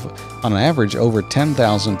clip of, on average, over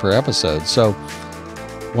 10,000 per episode. So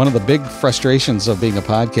one of the big frustrations of being a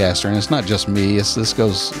podcaster, and it's not just me, this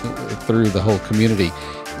goes through the whole community,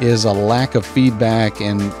 is a lack of feedback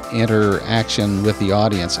and interaction with the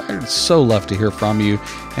audience. I'd so love to hear from you,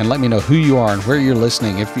 and let me know who you are and where you're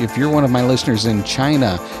listening. If you're one of my listeners in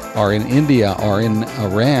China or in India or in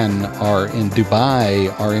Iran or in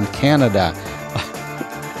Dubai or in Canada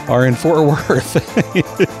or in Fort Worth,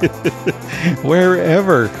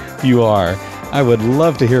 wherever you are, I would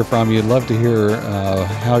love to hear from you. Love to hear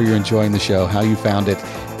how you're enjoying the show, how you found it,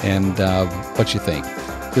 and what you think.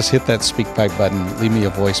 Just hit that speak pipe button, leave me a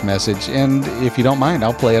voice message, and if you don't mind,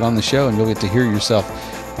 I'll play it on the show, and you'll get to hear yourself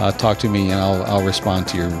talk to me, and I'll respond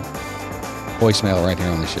to your voicemail right here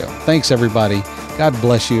on the show. Thanks, everybody. God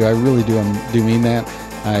bless you. I really do mean that.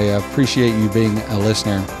 I appreciate you being a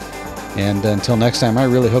listener. And until next time, I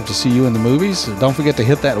really hope to see you in the movies. Don't forget to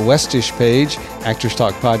hit that Westish page,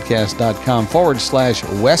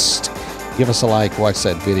 actorstalkpodcast.com/West. Give us a like, watch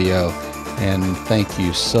that video, and thank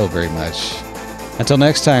you so very much. Until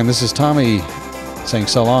next time, this is Tommy saying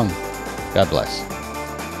so long. God bless.